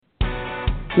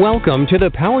Welcome to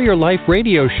the Power Your Life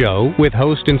radio show with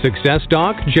host and success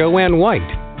doc Joanne White.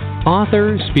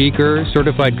 Author, speaker,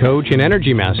 certified coach, and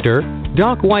energy master,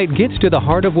 Doc White gets to the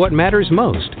heart of what matters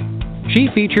most. She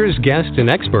features guests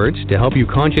and experts to help you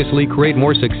consciously create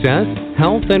more success,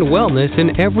 health, and wellness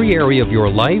in every area of your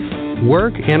life,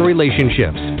 work, and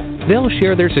relationships. They'll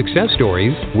share their success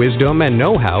stories, wisdom, and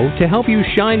know-how to help you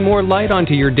shine more light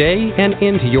onto your day and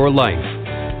into your life.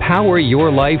 Power your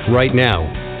life right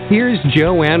now. Here's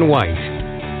Joanne White.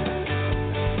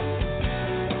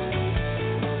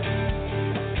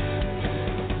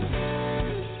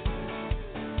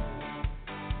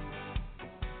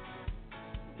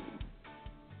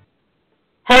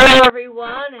 Hello,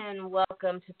 everyone, and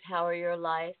welcome to Power Your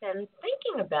Life. And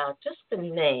thinking about just the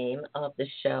name of the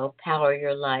show, Power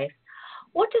Your Life,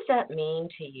 what does that mean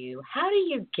to you? How do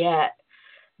you get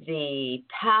the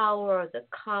power, the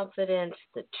confidence,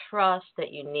 the trust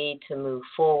that you need to move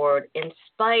forward in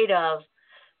spite of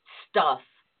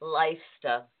life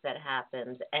stuff that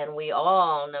happens? And we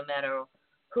all, no matter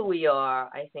who we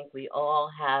are, I think we all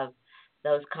have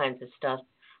those kinds of stuff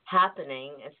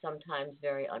happening, and sometimes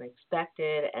very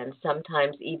unexpected, and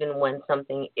sometimes even when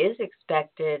something is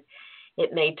expected,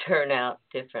 it may turn out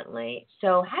differently.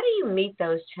 So how do you meet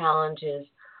those challenges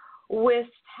with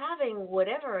having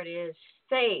whatever it is,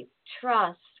 faith,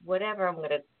 trust, whatever? I'm going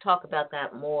to talk about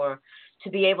that more, to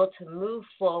be able to move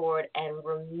forward and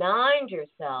remind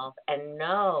yourself and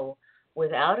know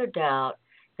without a doubt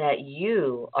that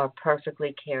you are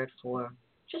perfectly cared for.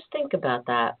 Just think about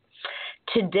that.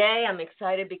 Today, I'm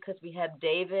excited because we have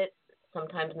David,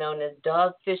 sometimes known as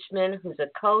Dove Fishman, who's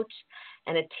a coach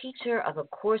and a teacher of A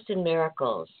Course in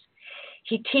Miracles.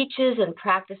 He teaches and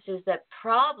practices that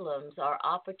problems are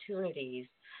opportunities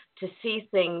to see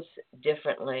things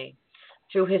differently.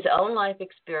 Through his own life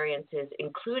experiences,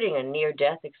 including a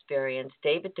near-death experience,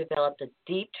 David developed a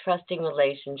deep, trusting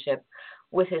relationship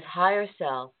with his higher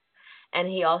self, and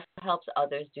he also helps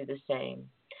others do the same.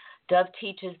 Dove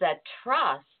teaches that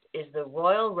trust is the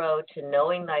royal road to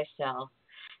knowing thyself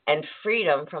and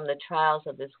freedom from the trials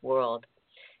of this world.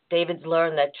 David's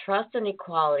learned that trust and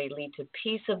equality lead to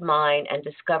peace of mind and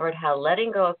discovered how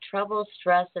letting go of trouble,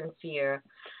 stress, and fear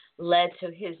led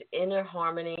to his inner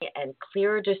harmony and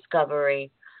clearer discovery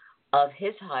of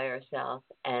his higher self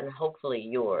and hopefully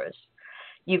yours.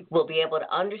 You will be able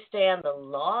to understand the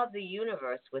law of the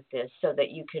universe with this so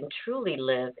that you can truly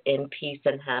live in peace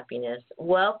and happiness.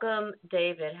 Welcome,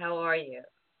 David. How are you?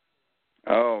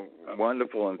 Oh,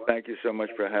 wonderful, and thank you so much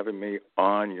for having me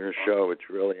on your show. It's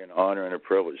really an honor and a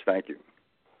privilege. Thank you.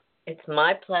 It's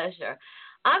my pleasure.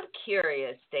 I'm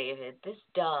curious, David, this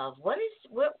dove, what's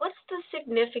the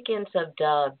significance of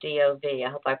dove, D-O-V? I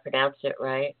hope I pronounced it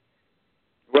right.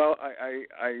 Well,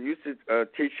 I used to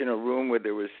teach in a room where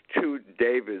there was two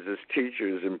Davids as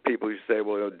teachers, and people used to say,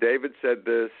 well, David said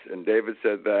this and David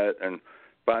said that, and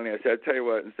finally I said, I'll tell you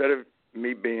what, instead of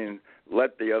me being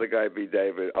let the other guy be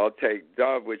David, I'll take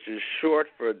Dove, which is short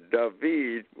for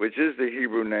David, which is the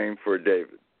Hebrew name for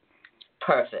David.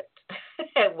 Perfect.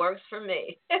 It works for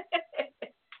me.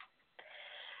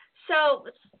 So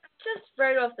just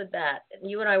right off the bat,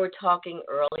 you and I were talking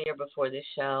earlier before the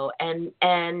show, and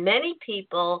many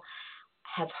people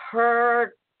have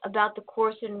heard about the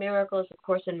Course in Miracles. The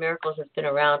Course in Miracles has been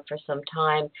around for some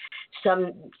time.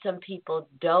 Some people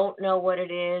don't know what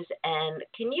it is. And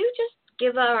can you just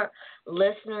give our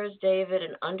listeners, David,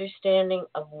 an understanding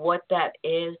of what that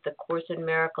is, the Course in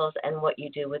Miracles, and what you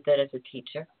do with it as a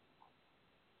teacher?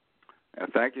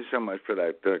 Thank you so much for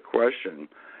that question.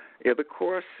 Yeah, the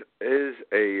Course is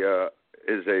a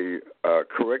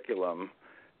curriculum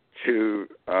to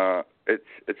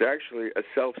it's actually a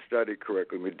self-study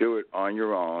curriculum. You do it on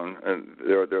your own, and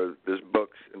there's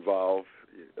books involved.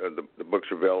 The books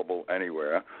are available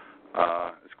anywhere.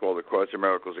 It's called The Course in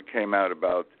Miracles. It came out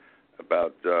about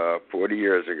 40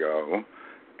 years ago,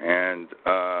 and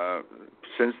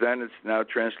since then it's now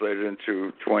translated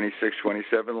into 26,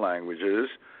 27 languages,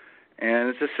 and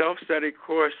it's a self-study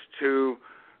course to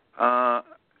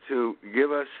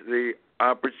give us the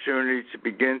opportunity to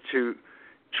begin to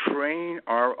train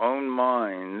our own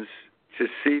minds to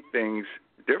see things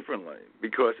differently.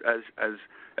 Because as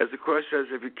the Course says,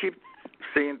 if you keep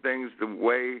seeing things the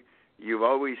way you've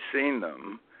always seen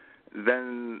them,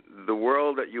 then the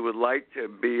world that you would like to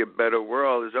be a better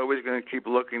world is always going to keep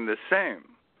looking the same.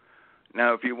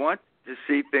 Now, if you want to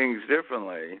see things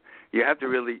differently, you have to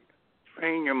really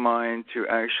train your mind to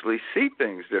actually see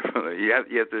things differently. You have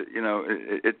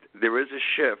to, there is a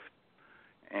shift,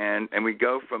 and we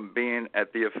go from being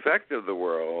at the effect of the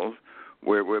world,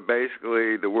 where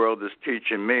basically the world is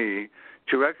teaching me,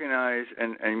 to recognize,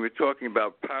 and we're talking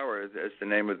about power as the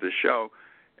name of the show,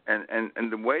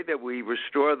 and the way that we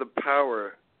restore the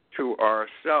power to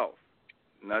ourself,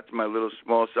 not to my little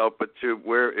small self, but to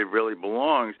where it really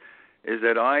belongs, is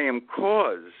that I am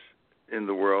cause in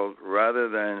the world rather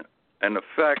than an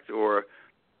effect or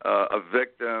a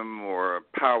victim or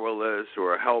powerless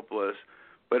or helpless.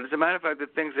 But as a matter of fact, the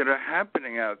things that are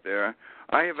happening out there,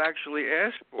 I have actually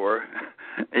asked for,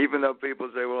 even though people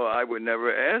say, well, I would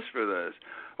never ask for this.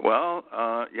 Well,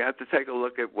 you have to take a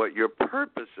look at what your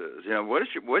purpose is. You know,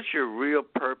 what's your real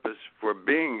purpose for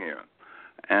being here?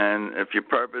 And if your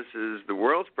purpose is the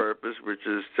world's purpose, which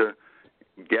is to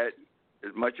get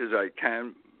as much as I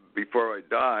can before I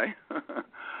die,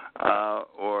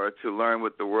 or to learn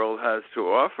what the world has to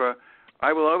offer,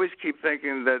 I will always keep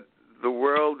thinking that the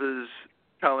world is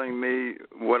telling me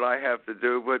what I have to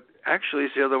do, but actually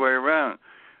it's the other way around.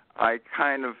 I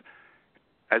kind of,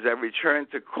 as I return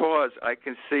to cause, I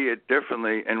can see it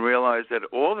differently and realize that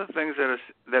all the things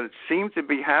that seem to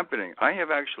be happening, I have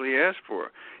actually asked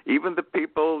for. Even the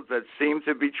people that seem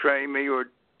to betray me or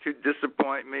to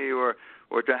disappoint me or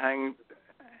to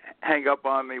hang up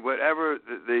on me, whatever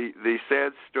the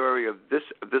sad story of this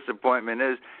disappointment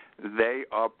is, they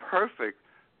are perfect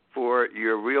for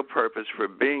your real purpose for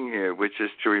being here, which is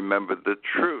to remember the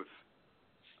truth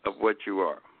of what you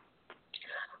are.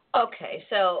 Okay,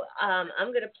 so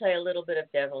I'm going to play a little bit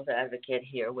of devil's advocate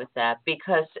here with that,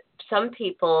 because some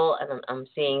people, and I'm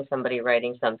seeing somebody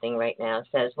writing something right now,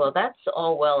 says, well, that's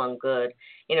all well and good.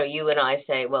 You know, you and I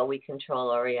say, well, we control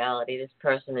our reality. This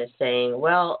person is saying,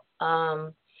 well,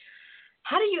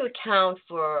 how do you account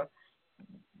for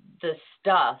the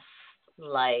stuff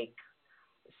like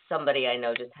somebody I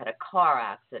know just had a car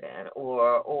accident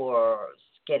or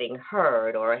getting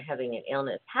hurt or having an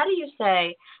illness? How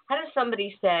does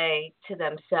somebody say to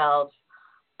themselves,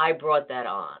 I brought that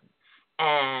on?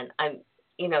 And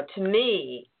to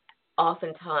me,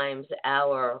 oftentimes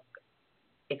our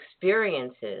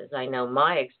experiences, I know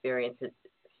my experiences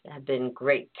have been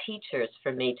great teachers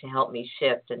for me to help me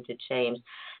shift and to change.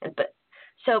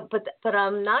 But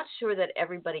I'm not sure that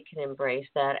everybody can embrace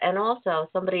that. And also,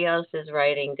 somebody else is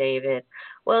writing, David,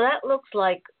 well, that looks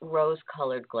like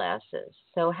rose-colored glasses.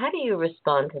 So how do you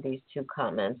respond to these two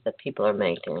comments that people are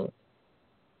making?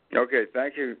 Okay,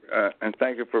 thank you, and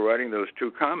thank you for writing those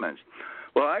two comments.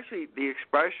 Well, actually, the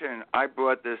expression, I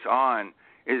brought this on,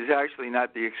 is actually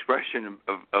not the expression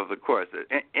of the Course.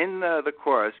 In the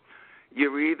Course,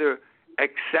 you're either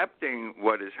accepting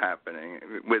what is happening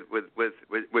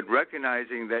with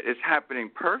recognizing that it's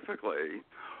happening perfectly,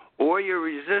 or you're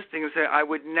resisting and say, I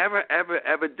would never, ever,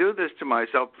 ever do this to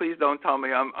myself. Please don't tell me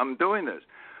I'm doing this.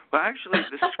 Well, actually,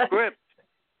 the script,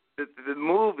 the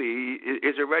movie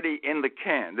is already in the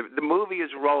can. The movie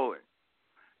is rolling,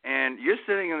 and you're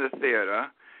sitting in the theater,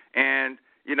 and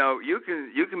you know you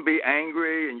can be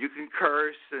angry and you can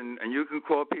curse and you can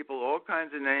call people all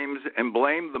kinds of names and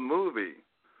blame the movie.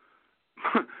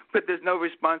 But there's no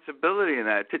responsibility in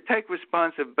that. To take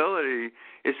responsibility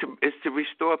is to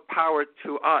restore power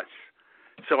to us.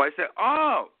 So I say,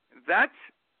 oh, that's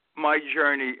my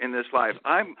journey in this life.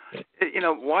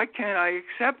 Why can't I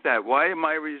accept that? Why am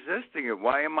I resisting it?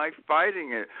 Why am I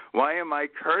fighting it? Why am I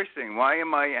cursing? Why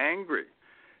am I angry?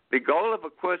 The goal of A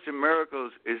Course in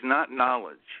Miracles is not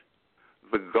knowledge.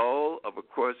 The goal of A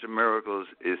Course in Miracles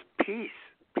is peace.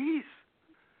 Peace.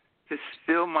 To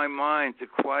still my mind, to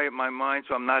quiet my mind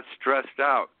so I'm not stressed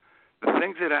out. The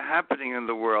things that are happening in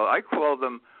the world, I call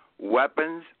them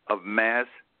weapons of mass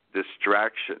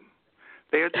distraction.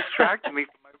 They are distracting me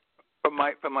from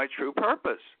my true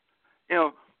purpose. You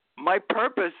know, my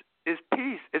purpose is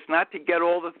peace. It's not to get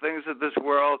all the things of this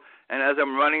world, and as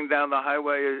I'm running down the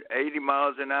highway at 80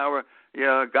 miles an hour,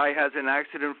 a guy has an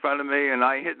accident in front of me, and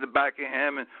I hit the back of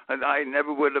him, and I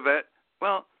never would have.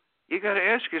 Well, you got to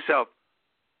ask yourself,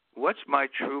 what's my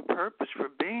true purpose for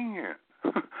being here?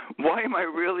 Why am I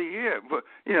really here?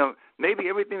 Maybe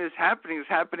everything that's happening is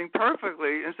happening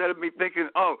perfectly instead of me thinking,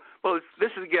 oh, well,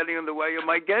 this is getting in the way of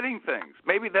my getting things.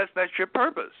 Maybe that's not your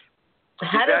purpose.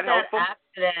 How does that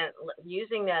accident,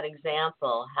 using that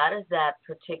example, how does that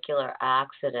particular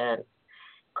accident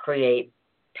create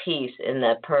peace in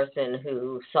that person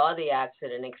who saw the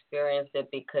accident, experienced it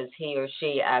because he or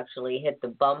she actually hit the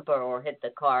bumper or hit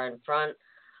the car in front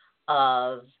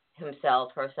of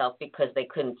herself because they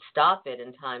couldn't stop it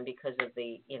in time because of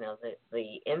the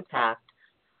impact?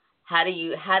 How do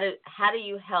you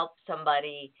help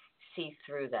somebody see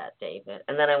through that, David?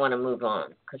 And then I want to move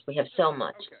on because we have so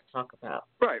much to talk about.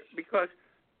 Right, because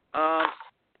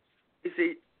you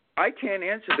see, I can't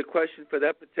answer the question for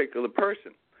that particular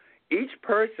person. Each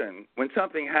person, when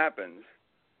something happens,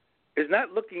 is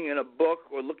not looking in a book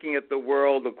or looking at the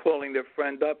world or calling their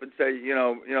friend up and say,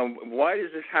 why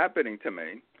is this happening to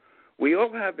me? We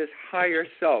all have this higher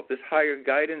self, this higher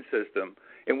guidance system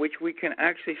in which we can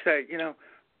actually say,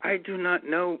 I do not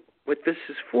know what this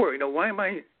is for. Why am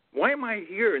I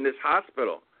here in this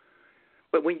hospital?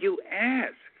 But when you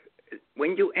ask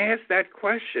that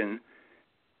question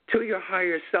to your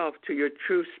higher self, to your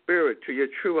true spirit, to your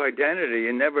true identity,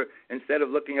 and never, instead of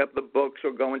looking up the books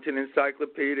or going to an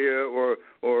encyclopedia or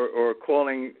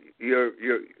calling your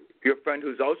friend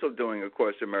who's also doing A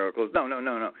Course in Miracles.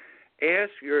 No.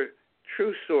 Ask your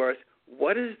true source,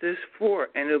 what is this for?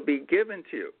 And it'll be given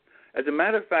to you. As a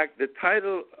matter of fact, the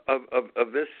title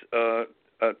of this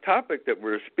topic that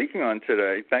we're speaking on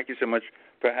today, thank you so much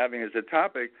for having as a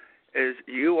topic, is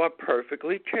You Are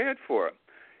Perfectly Cared For.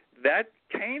 That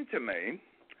came to me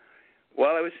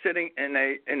while I was sitting in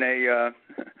a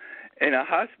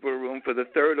hospital room for the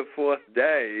third or fourth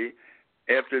day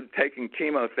after taking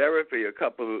chemotherapy a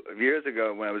couple of years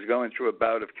ago when I was going through a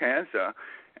bout of cancer,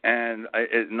 and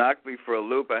it knocked me for a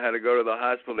loop. I had to go to the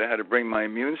hospital. They had to bring my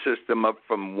immune system up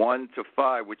from 1 to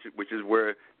 5, which is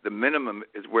where the minimum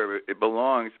is, where it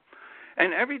belongs.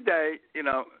 And every day,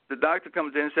 the doctor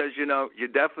comes in and says, you're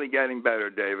definitely getting better,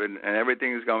 David, and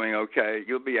everything is going okay.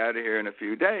 You'll be out of here in a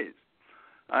few days.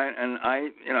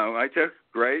 I took,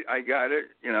 great, I got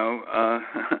it.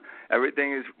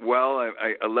 Everything is well.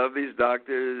 I love these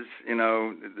doctors.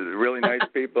 They're really nice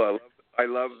people. I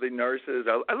love the nurses.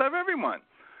 I love everyone.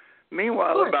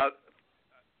 Meanwhile,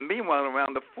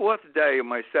 around the fourth day of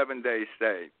my 7-day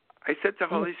stay, I said to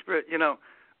Holy Spirit,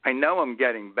 I know I'm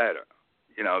getting better.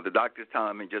 The doctor's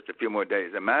telling me just a few more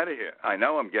days, I'm out of here. I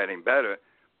know I'm getting better,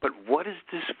 but what is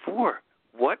this for?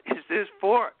 What is this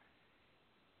for?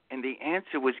 And the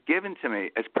answer was given to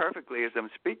me as perfectly as I'm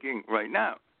speaking right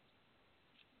now.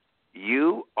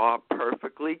 You are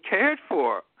perfectly cared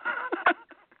for.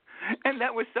 And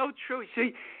that was so true.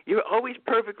 See, you're always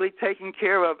perfectly taken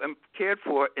care of and cared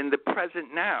for in the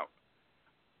present now.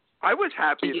 I was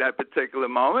happy at that particular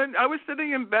moment. I was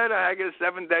sitting in bed. I got a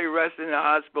 7-day rest in the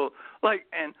hospital.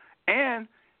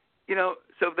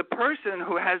 So the person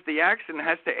who has the accident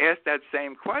has to ask that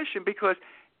same question because,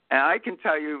 and I can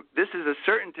tell you, this is a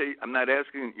certainty. I'm not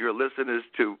asking your listeners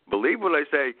to believe what I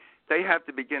say. They have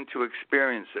to begin to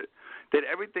experience it, that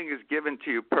everything is given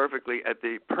to you perfectly at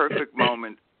the perfect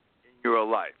moment in your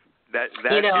life. That is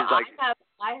like.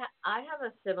 I have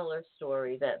a similar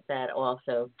story that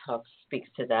also speaks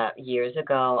to that. Years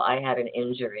ago, I had an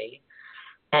injury,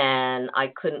 and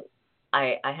I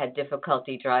had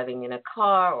difficulty driving in a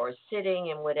car or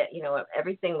sitting, and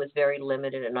everything was very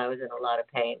limited, and I was in a lot of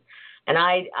pain. And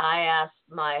I asked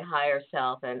my higher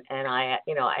self, and I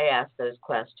asked those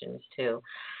questions too.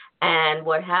 And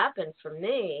what happened for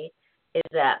me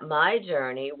is that my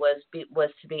journey was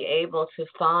to be able to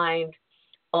find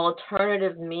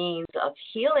alternative means of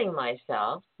healing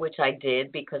myself, which I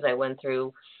did because I went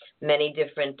through many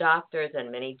different doctors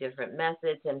and many different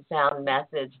methods and found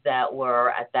methods that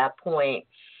were at that point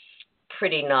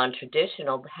pretty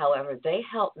non-traditional. However, they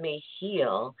helped me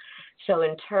heal. So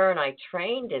in turn, I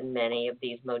trained in many of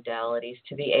these modalities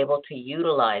to be able to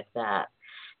utilize that.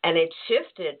 And it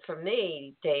shifted for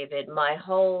me, David, I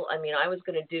was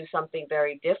going to do something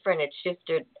very different. It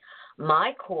shifted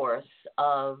my course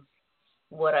of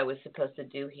what I was supposed to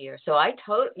do here. So I'm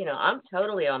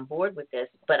totally on board with this,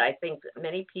 but I think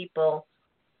many people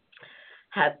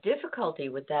have difficulty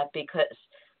with that because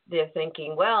they're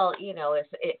thinking, well,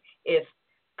 if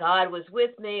God was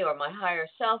with me or my higher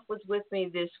self was with me,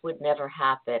 this would never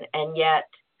happen. And yet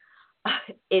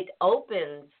it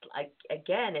opens, like,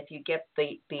 again, if you get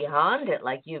beyond it,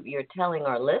 like you're telling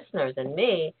our listeners and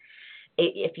me,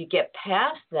 if you get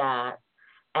past that,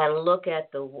 and look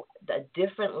at the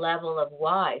different level of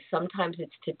why. Sometimes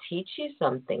it's to teach you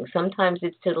something. Sometimes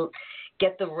it's to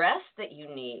get the rest that you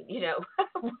need,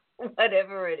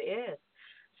 whatever it is.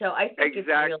 So I think it's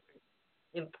really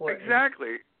important.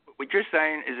 Exactly. What you're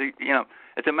saying is,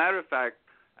 as a matter of fact,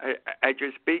 as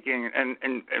you're speaking, and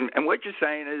what you're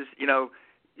saying is,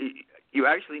 you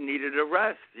actually needed a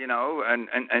rest,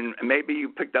 and maybe you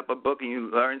picked up a book and you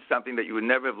learned something that you would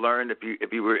never have learned if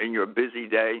you were in your busy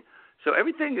day. So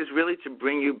everything is really to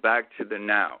bring you back to the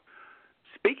now.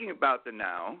 Speaking about the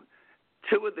now,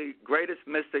 two of the greatest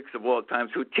mystics of all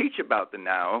times who teach about the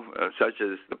now, such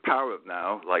as the power of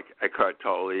now, like Eckhart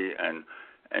Tolle and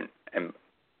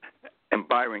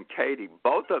Byron Katie,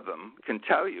 both of them can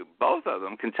tell you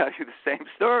the same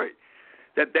story,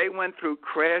 that they went through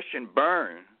crash and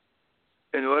burn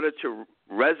in order to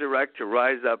resurrect, to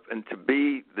rise up, and to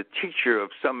be the teacher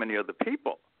of so many other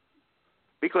people.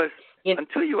 Because You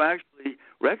until you actually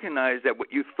recognize that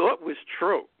what you thought was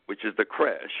true, which is the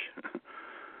crash,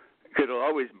 could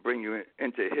always bring you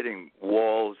into hitting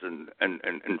walls and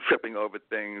tripping over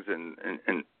things, and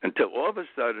until all of a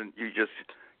sudden you just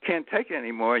can't take it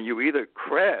anymore, and you either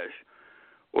crash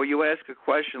or you ask a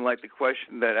question like the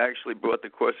question that actually brought the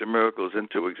Course in Miracles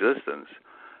into existence.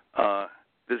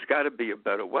 There's got to be a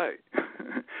better way.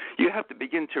 You have to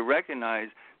begin to recognize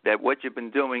that what you've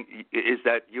been doing is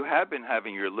that you have been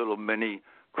having your little mini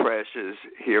crashes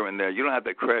here and there. You don't have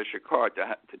to crash your car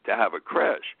to have a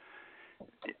crash.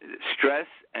 Stress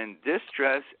and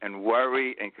distress and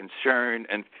worry and concern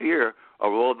and fear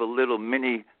are all the little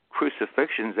mini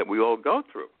crucifixions that we all go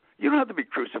through. You don't have to be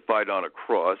crucified on a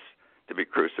cross to be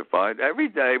crucified. Every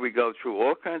day we go through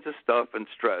all kinds of stuff and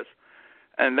stress.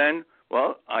 And then,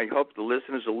 well, I hope the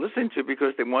listeners are listening to,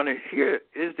 because they want to hear,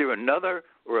 is there another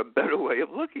or a better way of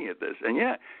looking at this? And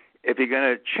yeah, if you're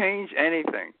going to change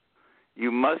anything,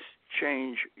 you must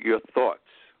change your thoughts,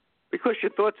 because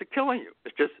your thoughts are killing you.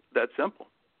 It's just that simple.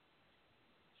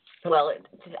 Well,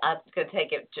 I'm going to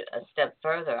take it a step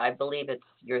further. I believe it's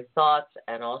your thoughts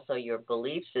and also your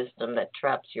belief system that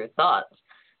traps your thoughts.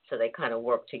 So they kind of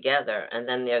work together. And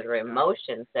then there are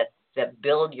emotions that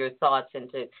build your thoughts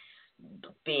into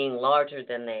being larger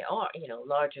than they are,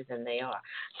 larger than they are.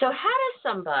 So how does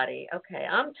somebody, okay,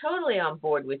 I'm totally on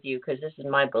board with you because this is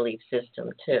my belief system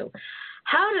too.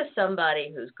 How does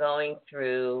somebody who's going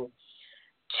through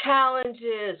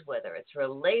challenges, whether it's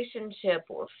relationship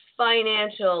or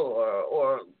financial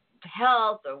or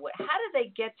health, or how do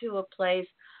they get to a place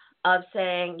of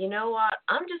saying, you know what,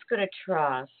 I'm just going to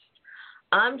trust.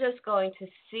 I'm just going to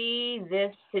see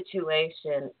this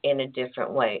situation in a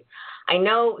different way. I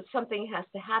know something has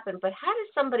to happen, but how does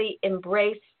somebody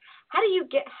embrace, I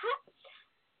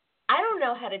don't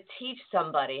know how to teach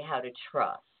somebody how to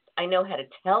trust. I know how to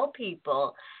tell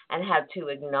people and how to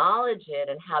acknowledge it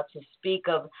and how to speak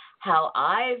of how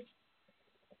I've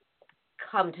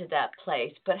come to that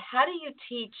place. But how do you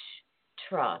teach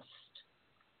trust?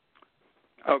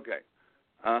 Okay.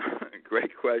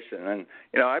 Great question. And,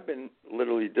 I've been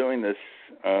literally doing this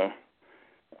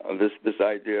this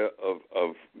idea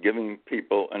of giving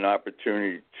people an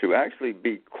opportunity to actually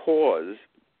be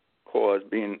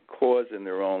being cause in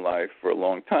their own life for a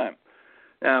long time.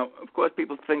 Now, of course,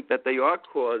 people think that they are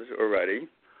cause already,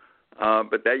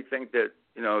 but they think that,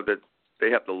 that they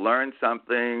have to learn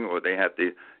something or they have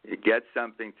to get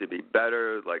something to be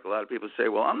better. Like a lot of people say,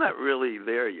 well, I'm not really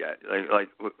there yet. Like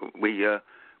we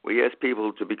ask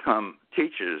people to become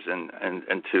teachers and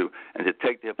to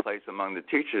take their place among the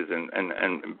teachers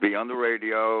and be on the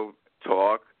radio,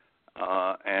 talk,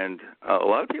 and a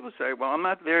lot of people say, well, I'm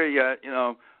not there yet.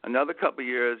 Another couple of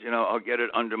years, I'll get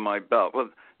it under my belt. Well,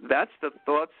 that's the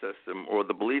thought system or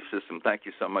the belief system. Thank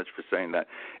you so much for saying that.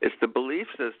 It's the belief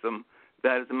system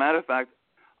that, as a matter of fact,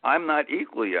 I'm not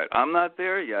equal yet. I'm not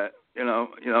there yet.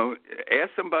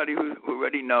 Ask somebody who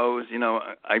already knows.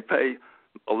 I pay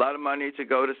a lot of money to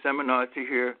go to seminars to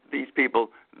hear these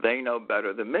people. They know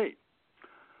better than me.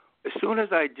 As soon as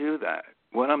I do that,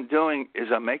 what I'm doing is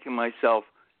I'm making myself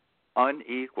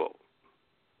unequal.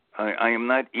 I am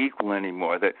not equal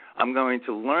anymore. That I'm going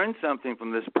to learn something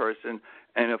from this person,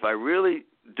 and if I really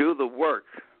do the work,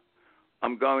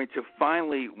 I'm going to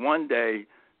finally one day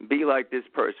be like this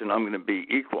person. I'm going to be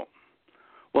equal.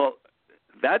 Well,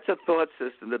 that's a thought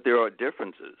system that there are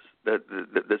differences, that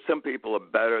some people are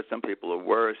better, some people are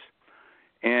worse,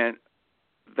 and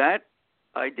that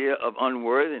idea of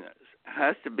unworthiness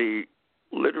has to be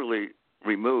literally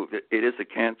removed. It is a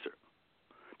cancer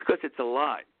because it's a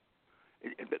lie.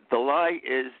 The lie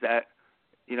is that,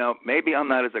 maybe I'm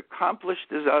not as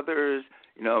accomplished as others.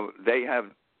 They have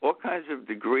all kinds of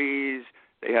degrees.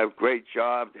 They have great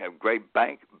jobs. They have great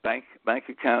bank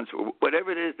accounts, or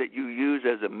whatever it is that you use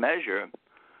as a measure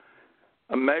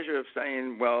of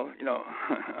saying, well,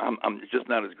 I'm just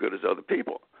not as good as other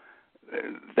people.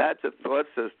 That's a thought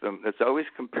system that's always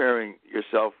comparing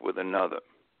yourself with another.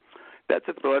 That's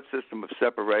a thought system of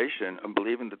separation and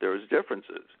believing that there is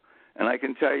differences. And I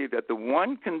can tell you that the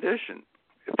one condition,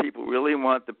 if people really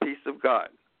want the peace of God,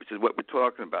 which is what we're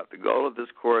talking about, the goal of this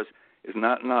course is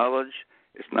not knowledge,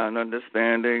 it's not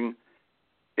understanding,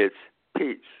 it's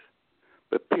peace.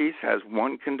 But peace has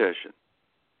one condition,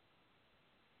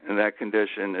 and that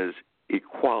condition is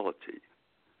equality,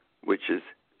 which is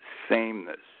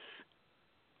sameness,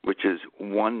 which is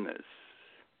oneness.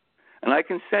 And I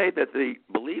can say that the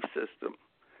belief system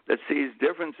that sees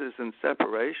differences in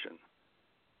separation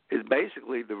is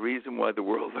basically the reason why the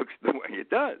world looks the way it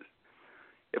does.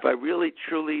 If I really,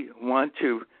 truly want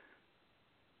to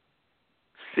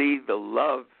see the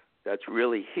love that's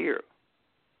really here,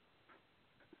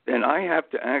 then I have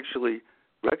to actually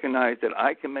recognize that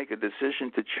I can make a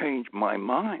decision to change my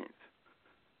mind.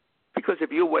 Because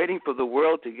if you're waiting for the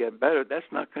world to get better, that's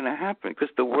not going to happen, because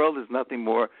the world is nothing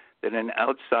more than an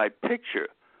outside picture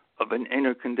of an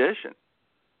inner condition.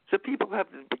 So people have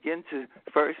to begin to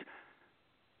first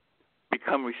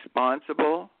become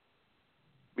responsible,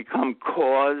 become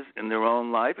cause in their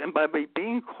own life. And by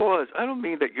being cause, I don't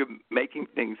mean that you're making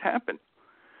things happen.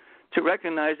 To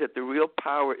recognize that the real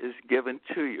power is given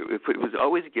to you, if it was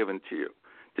always given to you.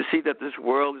 To see that this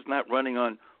world is not running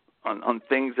on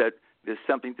things that there's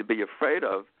something to be afraid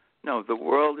of. No, the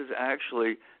world is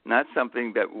actually not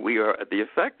something that we are at the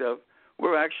effect of.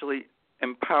 We're actually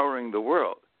empowering the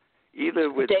world.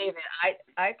 Either with David,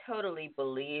 I totally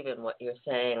believe in what you're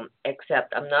saying,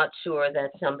 except I'm not sure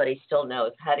that somebody still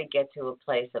knows how to get to a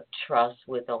place of trust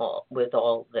with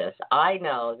all this. I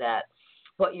know that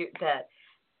that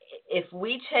if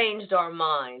we changed our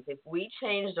minds, if we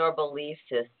changed our belief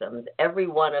systems, every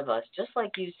one of us, just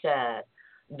like you said,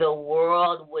 the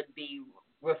world would be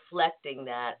reflecting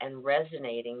that and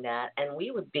resonating that, and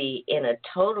we would be in a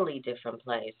totally different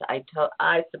place.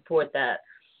 I support that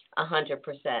 100%,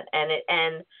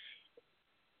 and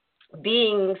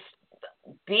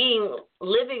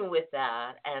living with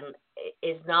that and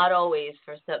is not always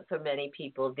for many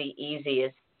people the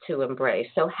easiest to embrace.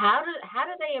 So how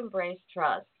do they embrace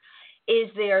trust? Is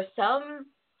there some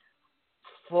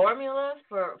formula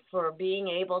for being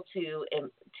able to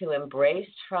embrace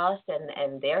trust,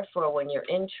 and therefore when you're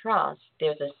in trust,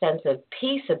 there's a sense of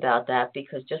peace about that,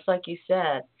 because just like you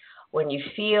said, when you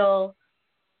feel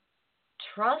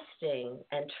trusting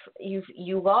and you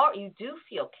do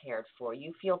feel cared for,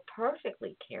 you feel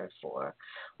perfectly cared for,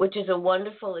 which is a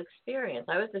wonderful experience.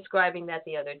 I was describing that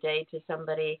the other day to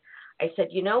somebody. I said,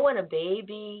 when a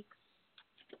baby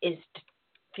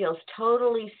feels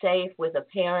totally safe with a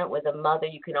parent, with a mother,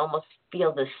 you can almost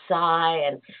feel the sigh.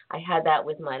 And I had that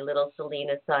with my little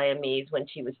Selena Siamese when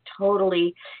she was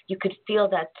you could feel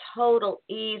that total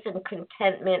ease and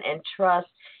contentment and trust.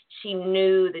 She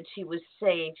knew that she was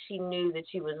safe. She knew that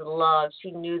she was loved.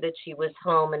 She knew that she was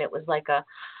home. And it was like a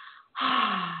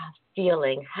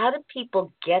feeling. How do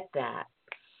people get that?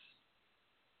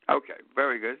 Okay,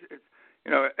 very good.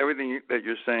 Everything that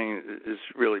you're saying is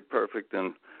really perfect,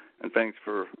 and thanks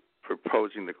for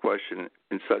posing the question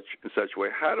in such a way.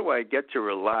 How do I get to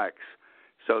relax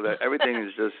so that everything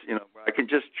is just, where I can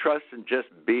just trust and just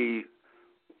be,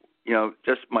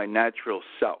 just my natural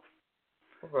self?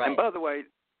 Right. And by the way,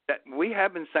 that we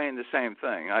have been saying the same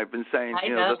thing. I've been saying,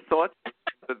 know. the thoughts,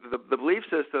 the belief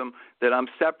system that I'm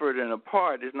separate and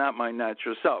apart is not my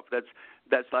natural self.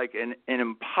 That's like an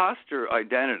imposter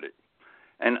identity.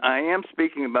 And I am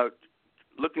speaking about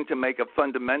looking to make a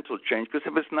fundamental change, because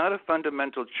if it's not a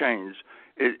fundamental change,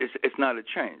 it's not a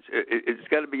change. It's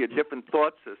got to be a different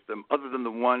thought system other than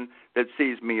the one that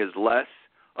sees me as less,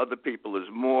 other people as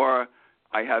more.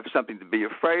 I have something to be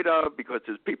afraid of because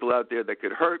there's people out there that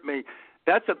could hurt me.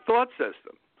 That's a thought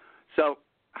system. So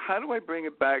how do I bring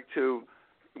it back to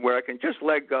where I can just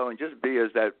let go and just be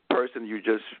as that person you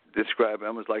just described,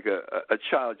 almost like a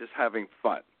child just having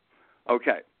fun?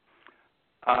 Okay.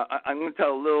 I'm going to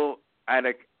tell a little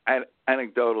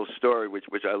anecdotal story,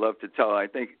 which I love to tell. I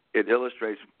think it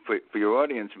illustrates for your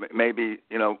audience maybe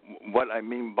what I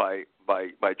mean by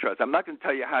trust. I'm not going to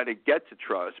tell you how to get to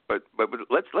trust, but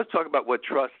let's talk about what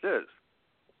trust is.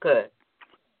 Good.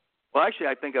 Well, actually,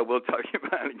 I think I will tell you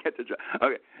about how to get to trust.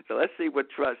 Okay, so let's see what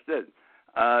trust is.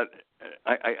 I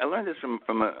learned this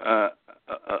from a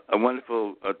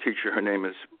wonderful teacher. Her name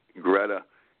is Greta.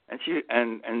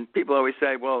 And and people always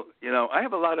say, well, I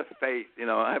have a lot of faith.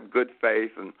 I have good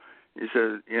faith, and he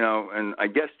says, and I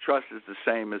guess trust is the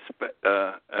same as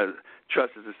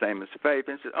faith.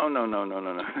 And he says, oh no,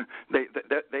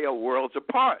 they are worlds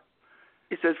apart.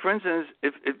 He says, for instance,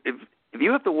 if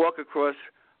you have to walk across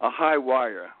a high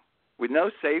wire with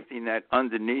no safety net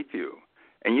underneath you,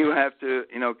 and you have to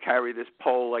carry this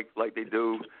pole like they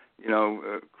do,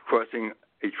 crossing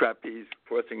a trapeze,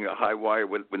 crossing a high wire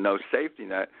with no safety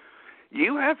net,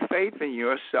 you have faith in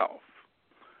yourself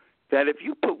that if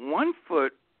you put one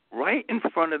foot right in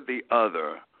front of the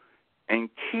other and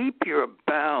keep your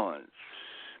balance,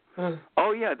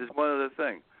 oh yeah, there's one other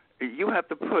thing. You have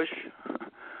to push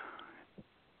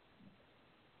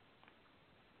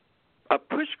a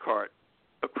push cart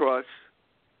across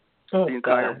the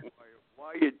entire wire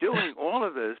while you're doing all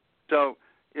of this. So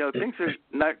things are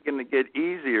not going to get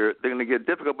easier. They're going to get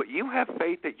difficult. But you have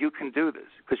faith that you can do this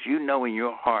because you know in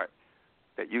your heart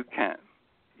that you can.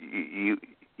 You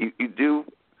do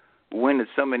win at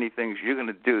so many things. You're going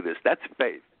to do this. That's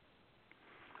faith.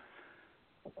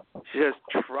 She says,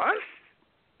 trust?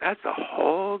 that's a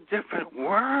whole different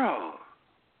world.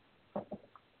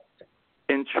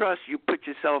 In trust, you put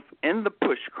yourself in the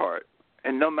push cart,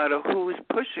 and no matter who is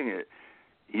pushing it,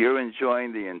 you're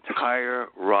enjoying the entire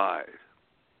ride.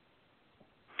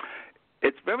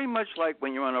 It's very much like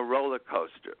when you're on a roller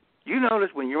coaster. You notice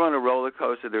when you're on a roller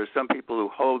coaster, there are some people who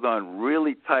hold on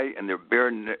really tight and they're bare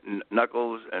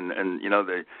knuckles, and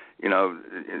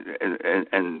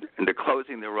they're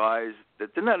closing their eyes.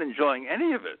 That they're not enjoying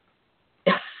any of it.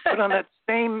 But on that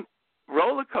same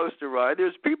roller coaster ride,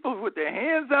 there's people with their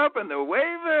hands up and they're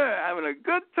waving, having a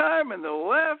good time, and they're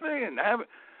laughing and having.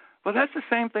 Well, that's the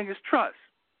same thing as trust.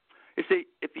 You see,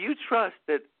 if you trust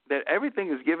that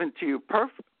everything is given to you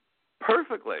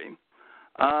perfectly.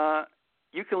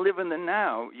 You can live in the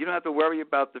now. You don't have to worry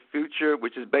about the future,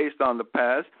 which is based on the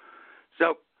past.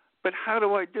 So, but how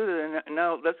do I do that? And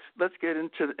now let's get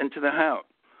into the how.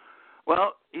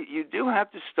 Well, you do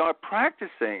have to start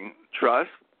practicing trust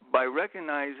by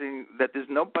recognizing that there's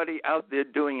nobody out there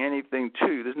doing anything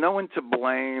to you. There's no one to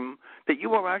blame. That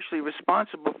you are actually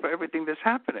responsible for everything that's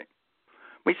happening.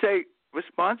 We say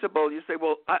responsible. You say,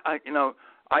 well, I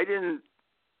didn't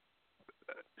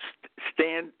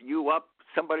stand you up.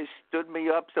 Somebody stood me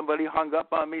up. Somebody hung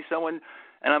up on me. Someone,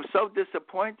 and I'm so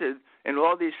disappointed in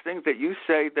all these things that you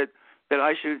say that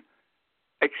I should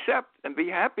accept and be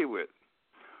happy with.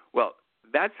 Well,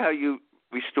 that's how you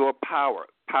restore power.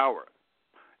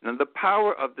 And the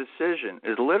power of decision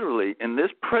is literally in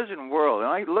this prison world. And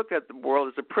I look at the world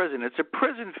as a prison. It's a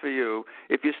prison for you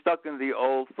if you're stuck in the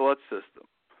old thought system,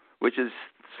 which is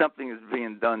something is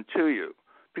being done to you.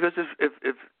 Because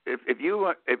if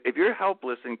you're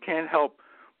helpless and can't help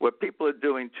what people are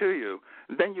doing to you,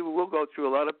 then you will go through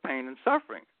a lot of pain and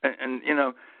suffering. And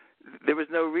there is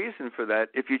no reason for that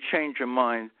if you change your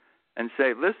mind and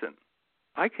say, listen,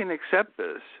 I can accept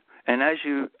this. And as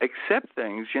you accept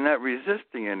things, you're not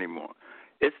resisting anymore.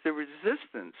 It's the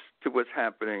resistance to what's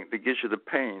happening that gives you the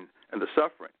pain and the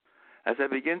suffering. As I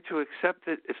begin to accept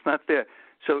it, it's not there.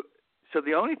 So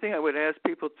the only thing I would ask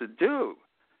people to do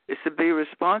is to be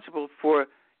responsible for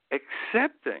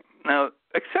accepting. Now,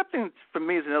 accepting for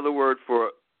me is another word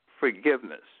for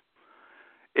forgiveness.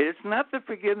 It's not the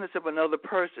forgiveness of another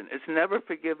person. It's never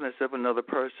forgiveness of another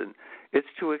person. It's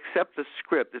to accept the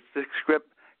script. It's the script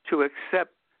to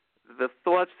accept the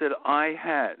thoughts that I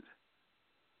had,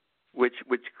 which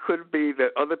could be that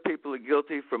other people are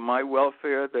guilty for my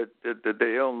welfare, that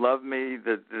they don't love me,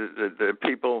 that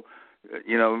people,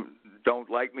 don't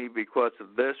like me because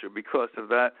of this or because of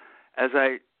that. As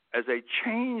I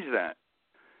change that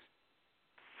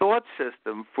thought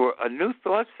system for a new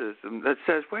thought system that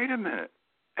says, wait a minute,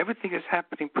 everything is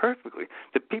happening perfectly.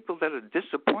 The people that are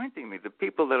disappointing me, the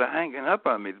people that are hanging up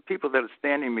on me, the people that are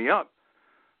standing me up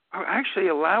are actually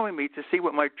allowing me to see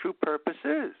what my true purpose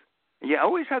is. You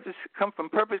always have to come from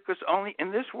purpose, because only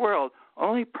in this world,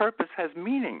 only purpose has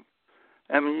meaning.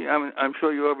 I mean, I'm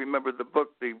sure you all remember the book,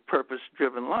 The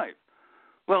Purpose-Driven Life.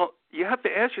 Well, you have to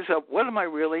ask yourself, what am I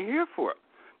really here for?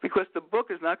 Because the book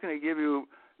is not going to give you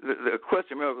the Course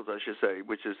in Miracles, I should say,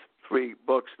 which is 3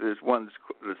 books. There's one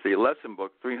that's the lesson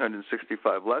book,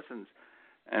 365 lessons,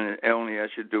 and it only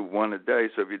asks you to do one a day.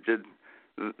 So if you did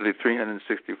the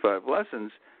 365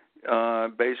 lessons,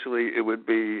 basically it would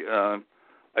be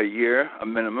a year, a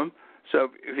minimum. So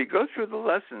if you go through the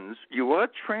lessons, you are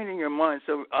training your mind.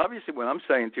 So obviously what I'm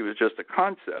saying to you is just a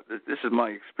concept. This is my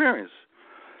experience.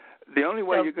 The only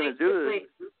way you're going to do this,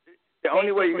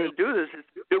 is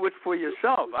to do it for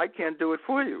yourself. I can't do it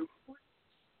for you.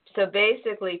 So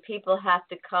basically people have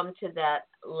to come to that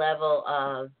level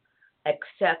of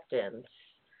acceptance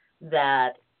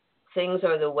that things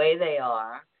are the way they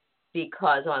are,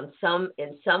 because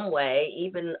in some way,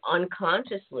 even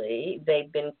unconsciously,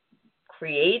 they've been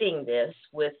creating this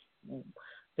with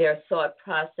their thought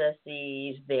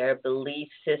processes, their belief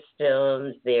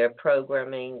systems, their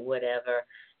programming, whatever,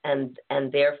 and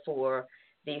therefore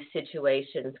these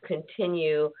situations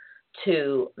continue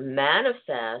to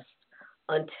manifest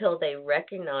until they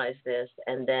recognize this,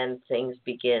 and then things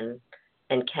begin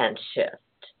and can shift.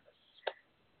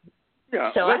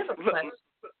 Yeah. So I have a question.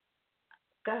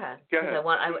 Go ahead. Go ahead.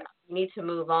 I need to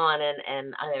move on,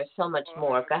 and there's so much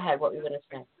more. Go ahead. What were you going to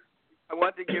say? I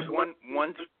want to give one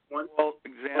small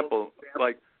example.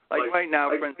 Like right now,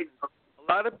 for instance,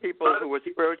 a lot of people who are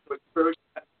spiritual.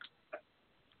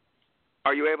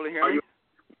 Are you able to hear me?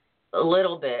 A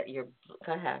little bit.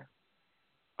 Go ahead.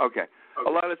 Okay. A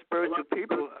lot of spiritual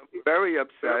people are very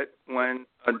upset when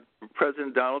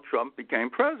President Donald Trump became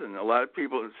president. A lot of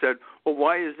people have said, well,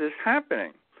 why is this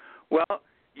happening? Well,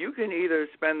 you can either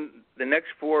spend the next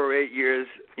 4 or 8 years,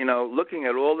 looking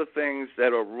at all the things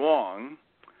that are wrong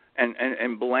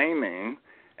and blaming.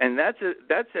 And that's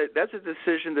a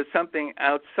decision that something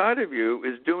outside of you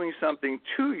is doing something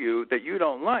to you that you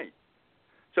don't like.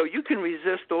 So you can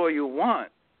resist all you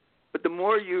want, but the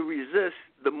more you resist,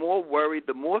 the more worry,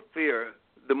 the more fear,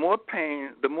 the more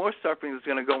pain, the more suffering is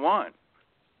going to go on.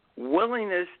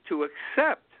 Willingness to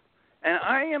accept, and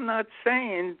I am not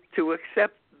saying to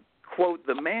accept, quote,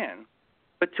 the man,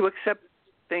 but to accept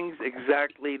things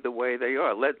exactly the way they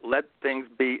are. Let things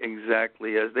be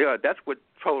exactly as they are. That's what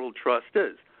total trust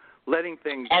is. Letting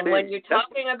things and be. When you're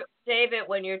talking about, David,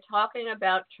 when you're talking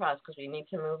about trust, because we need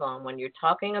to move on, when you're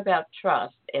talking about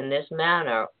trust in this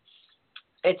manner,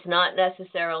 it's not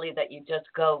necessarily that you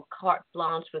just go carte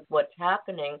blanche with what's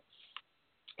happening.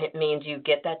 It means you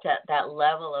get that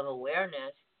level of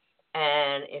awareness,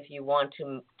 and if you want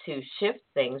to shift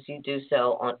things, you do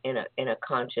so in a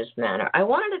conscious manner. I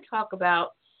wanted to talk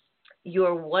about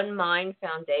your One Mind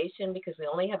Foundation because we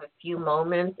only have a few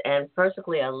moments, and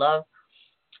firstly, I love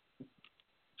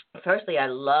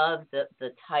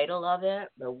the title of it,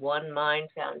 the One Mind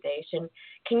Foundation.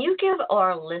 Can you give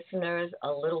our listeners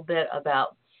a little bit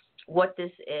about what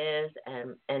this is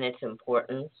and its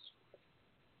importance?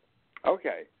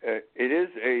 Okay, it is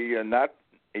a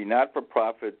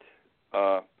not-for-profit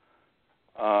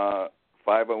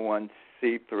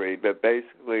 501c3 that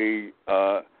basically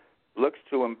looks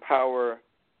to empower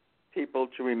people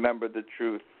to remember the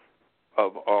truth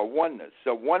of our oneness.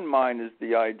 So one mind is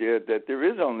the idea that there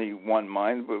is only one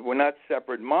mind, but we're not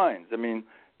separate minds. I mean,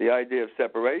 the idea of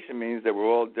separation means that we're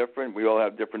all different. We all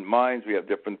have different minds. We have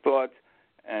different thoughts.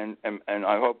 And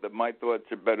I hope that my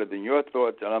thoughts are better than your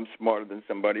thoughts and I'm smarter than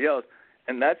somebody else.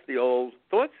 And that's the old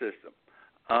thought system.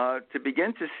 To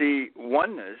begin to see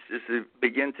oneness is to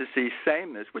begin to see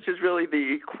sameness, which is really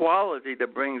the equality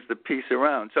that brings the peace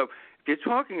around. So if you're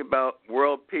talking about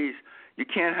world peace, you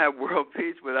can't have world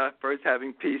peace without first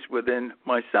having peace within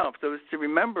myself. So it's to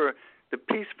remember the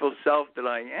peaceful self that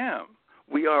I am.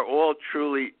 We are all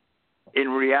truly in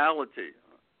reality,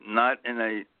 not in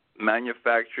a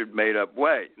manufactured, made-up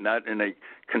way, not in a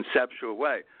conceptual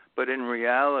way, but in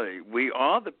reality, we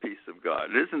are the peace of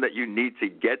God. It isn't that you need to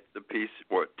get the peace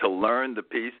or to learn the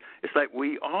peace. It's like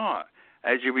we are.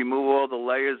 As you remove all the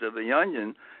layers of the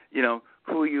onion, you know,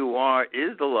 who you are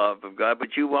is the love of God,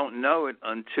 but you won't know it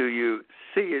until you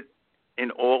see it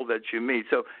in all that you meet.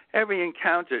 So every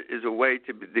encounter is a way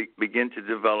to begin to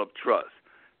develop trust.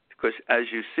 Because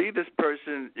as you see this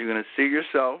person, you're going to see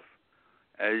yourself.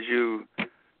 As you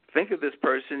think of this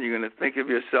person, you're going to think of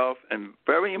yourself. And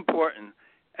very important,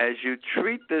 as you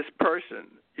treat this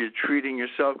person, you're treating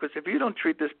yourself. Because if you don't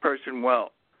treat this person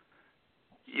well,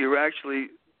 you're actually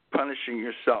punishing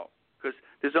yourself. Because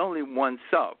there's only one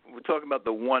self. We're talking about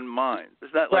the one mind.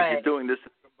 It's not like you're doing this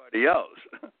to somebody else.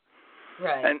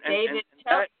 Right. David,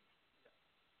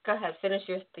 go ahead. Finish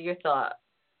your thought.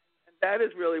 And that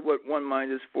is really what one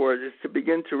mind is for, is to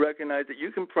begin to recognize that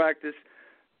you can practice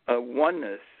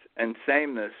oneness and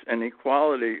sameness and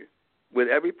equality with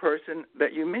every person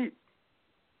that you meet.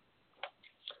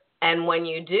 And when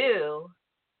you do,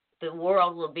 the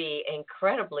world will be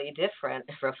incredibly different,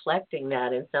 reflecting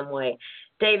that in some way.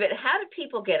 David, how do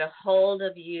people get a hold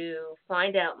of you,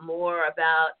 find out more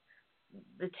about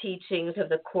the teachings of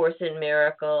the Course in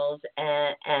Miracles,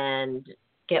 and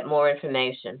get more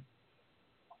information?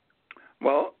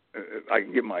 Well, I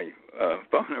can give my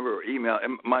phone number or email.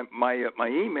 And my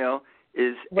email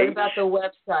is... What about the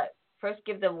website? First,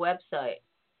 give the website.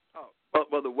 Oh,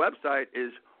 well, the website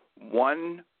is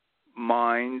One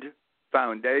Mind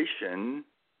Foundation,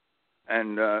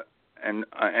 and I'm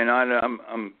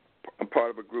a part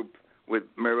of a group with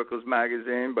Miracles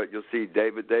Magazine, but you'll see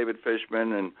David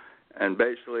Fishman and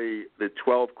basically the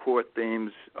 12 core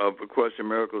themes of A Course in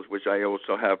Miracles, which I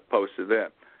also have posted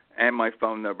there, and my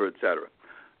phone number, etc.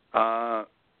 I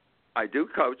do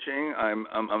coaching. I'm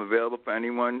available for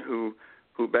anyone who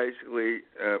basically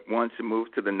wants to move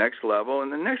to the next level,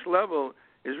 and the next level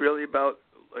is really about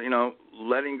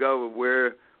letting go of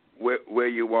where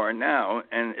you are now,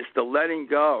 and it's the letting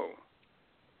go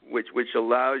which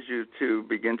allows you to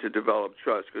begin to develop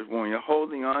trust. Because when you're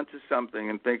holding on to something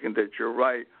and thinking that you're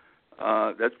right,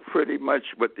 that's pretty much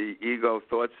what the ego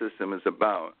thought system is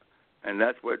about, and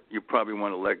that's what you probably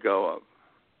want to let go of.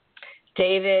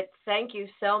 David, thank you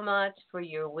so much for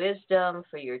your wisdom,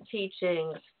 for your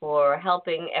teachings, for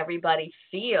helping everybody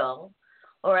feel,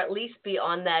 or at least be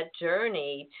on that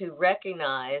journey to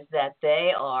recognize that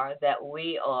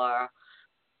we are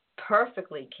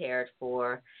perfectly cared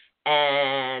for,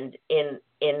 and in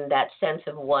that sense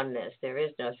of oneness. There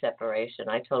is no separation.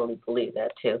 I totally believe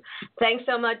that too. Thanks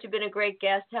so much. You've been a great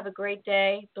guest. Have a great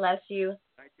day. Bless you.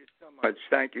 Thank you so much.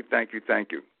 Thank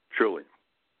you. Truly.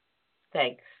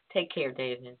 Thanks. Take care,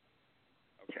 David.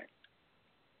 Okay.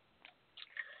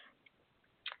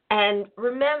 And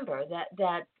remember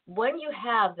that when you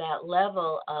have that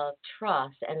level of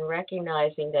trust and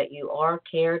recognizing that you are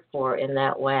cared for in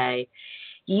that way,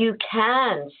 you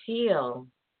can feel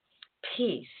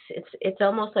peace. It's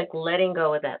almost like letting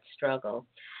go of that struggle.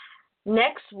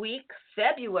 Next week,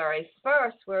 February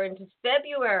 1st, we're into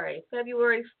February.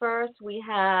 February 1st, we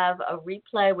have a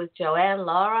replay with Joanne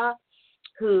Lara,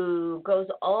 who goes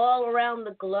all around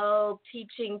the globe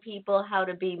teaching people how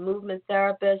to be movement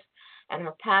therapists, and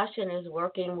her passion is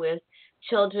working with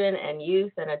children and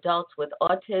youth and adults with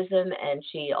autism, and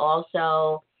she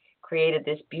also created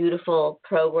this beautiful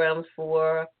program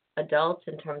for adults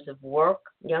in terms of work,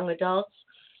 young adults,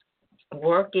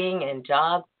 working and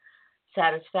job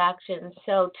satisfaction.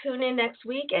 So tune in next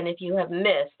week, and if you have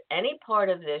missed any part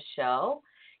of this show,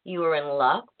 you are in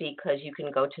luck because you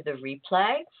can go to the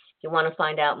replay. If you want to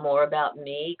find out more about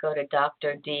me, go to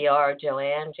Dr. Dr.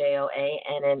 Joanne,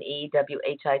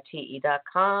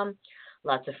 JoanneWhite.com.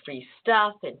 Lots of free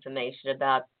stuff, information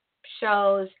about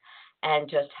shows, and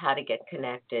just how to get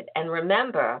connected. And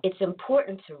remember, it's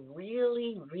important to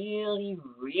really, really,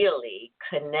 really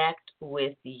connect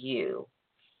with you.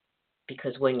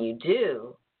 Because when you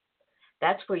do,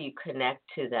 that's where you connect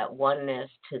to that oneness,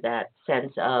 to that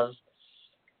sense of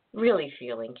really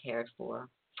feeling cared for.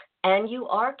 And you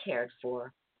are cared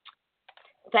for.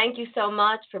 Thank you so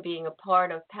much for being a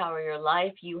part of Power Your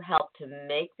Life. You helped to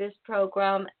make this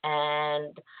program,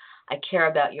 and I care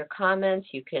about your comments.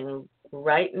 You can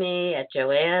write me at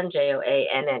Joanne,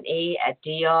 Joanne, at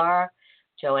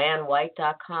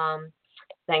drjoannewhite.com.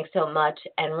 Thanks so much.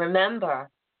 And remember,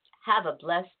 have a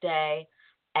blessed day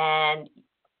and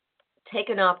take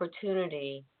an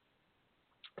opportunity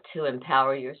to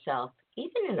empower yourself,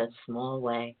 even in a small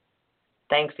way.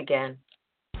 Thanks again.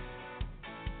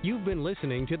 You've been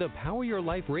listening to the Power Your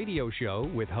Life radio show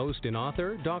with host and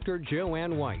author Dr.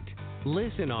 Joanne White.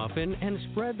 Listen often and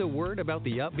spread the word about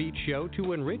the upbeat show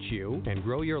to enrich you and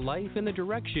grow your life in the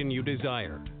direction you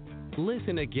desire.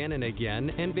 Listen again and again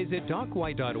and visit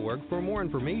docwhite.org for more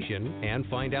information and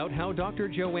find out how Dr.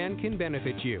 Joanne can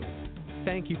benefit you.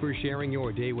 Thank you for sharing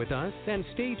your day with us, and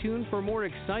stay tuned for more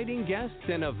exciting guests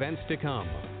and events to come.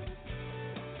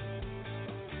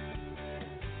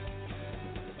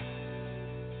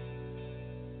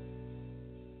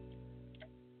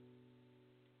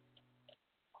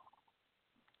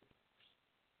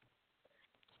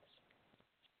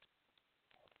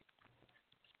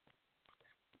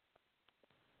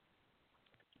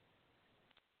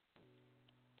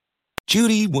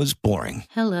 Judy was boring.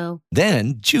 Hello.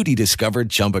 Then Judy discovered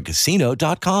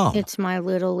ChumbaCasino.com. It's my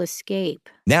little escape.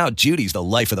 Now Judy's the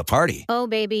life of the party. Oh,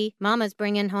 baby, mama's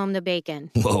bringing home the bacon.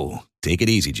 Whoa, take it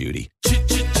easy, Judy.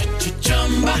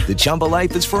 The Chumba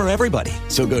life is for everybody.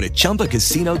 So go to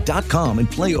ChumbaCasino.com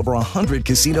and play over 100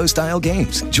 casino-style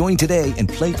games. Join today and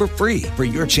play for free for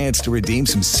your chance to redeem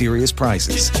some serious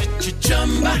prizes.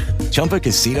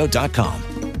 ChumbaCasino.com.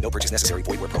 No purchase necessary.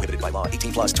 Void where prohibited by law.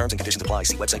 18 plus terms and conditions apply.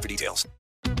 See website for details.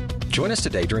 Join us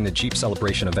today during the Jeep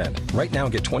Celebration event. Right now,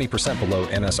 get 20% below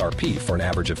MSRP for an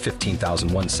average of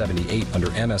 $15,178 under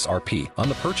MSRP on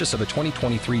the purchase of a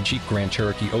 2023 Jeep Grand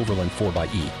Cherokee Overland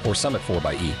 4xE or Summit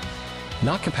 4xE.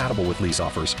 Not compatible with lease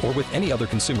offers or with any other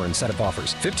consumer incentive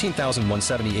offers.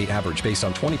 $15,178 average based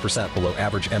on 20% below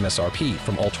average MSRP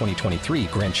from all 2023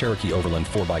 Grand Cherokee Overland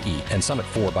 4xE and Summit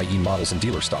 4xE models in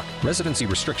dealer stock. Residency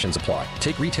restrictions apply.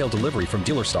 Take retail delivery from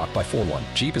dealer stock by 4/1.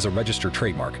 Jeep is a registered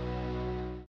trademark.